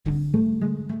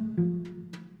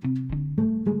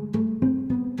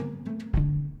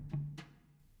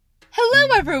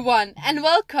everyone, and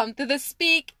welcome to the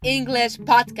Speak English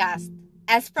podcast.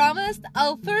 As promised,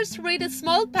 I'll first read a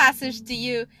small passage to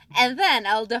you, and then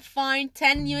I'll define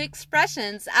 10 new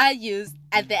expressions I used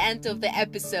at the end of the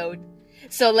episode.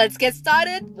 So let's get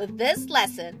started with this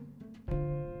lesson.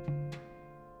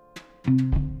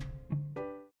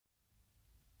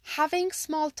 Having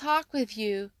small talk with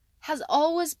you has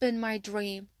always been my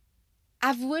dream.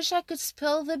 I've wished I could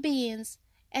spill the beans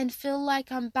and feel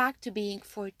like I'm back to being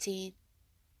 14.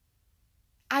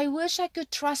 I wish I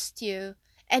could trust you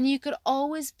and you could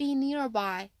always be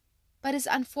nearby, but it's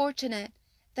unfortunate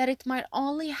that it might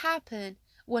only happen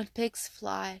when pigs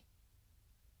fly.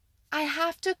 I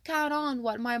have to count on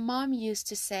what my mom used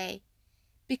to say,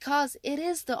 because it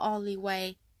is the only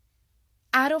way.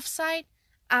 Out of sight,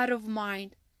 out of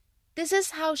mind. This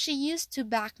is how she used to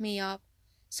back me up,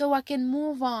 so I can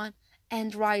move on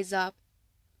and rise up.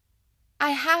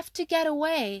 I have to get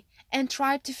away and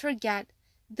try to forget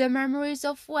the memories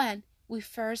of when we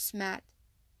first met.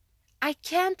 I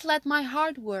can't let my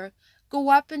hard work go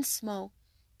up in smoke.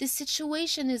 The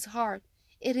situation is hard.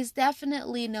 It is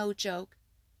definitely no joke.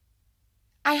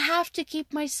 I have to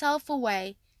keep myself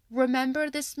away, remember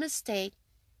this mistake,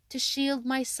 to shield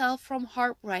myself from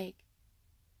heartbreak.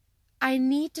 I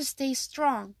need to stay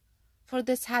strong, for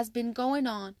this has been going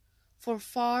on for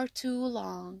far too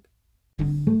long.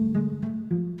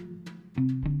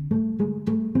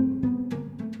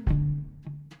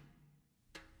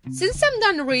 Since I'm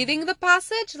done reading the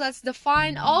passage, let's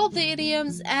define all the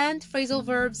idioms and phrasal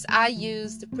verbs I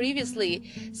used previously.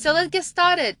 So let's get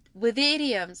started with the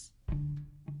idioms.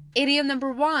 Idiom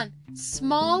number 1.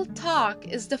 Small talk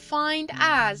is defined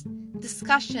as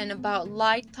discussion about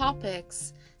light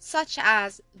topics, such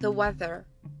as the weather.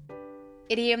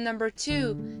 Idiom number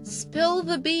 2. Spill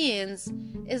the beans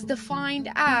is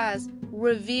defined as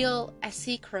reveal a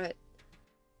secret.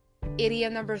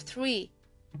 Idiom number 3.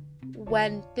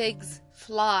 When pigs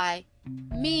fly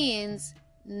means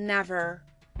never.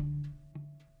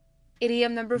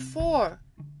 Idiom number 4.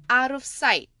 Out of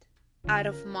sight, out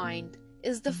of mind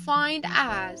is defined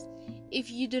as if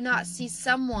you do not see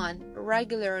someone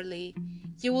regularly,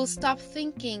 you will stop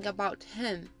thinking about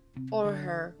him or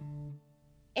her.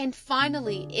 And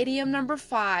finally, idiom number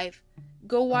 5.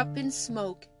 Go up in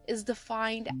smoke is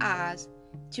defined as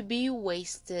to be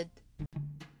wasted.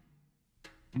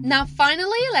 Now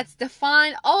finally, let's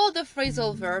define all the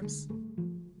phrasal verbs.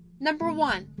 Number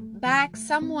 1. Back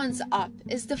someone's up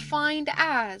is defined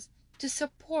as to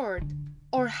support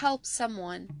or help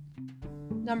someone.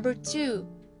 Number 2.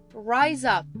 Rise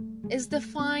up is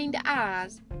defined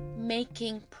as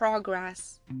making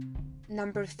progress.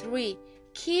 Number 3.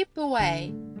 Keep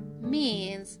away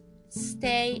means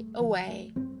stay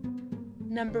away.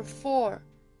 Number 4.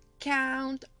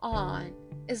 Count on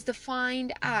is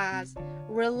defined as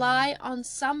rely on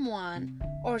someone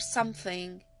or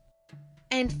something.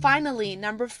 And finally,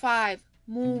 number 5,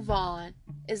 move on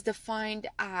is defined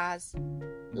as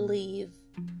leave.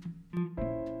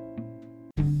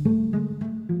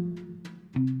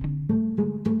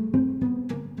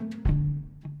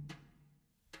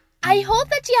 I hope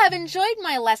that you have enjoyed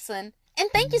my lesson, and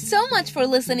thank you so much for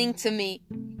listening to me.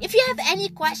 If you have any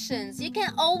questions, you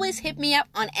can always hit me up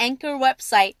on Anchor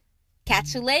website.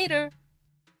 Catch you later.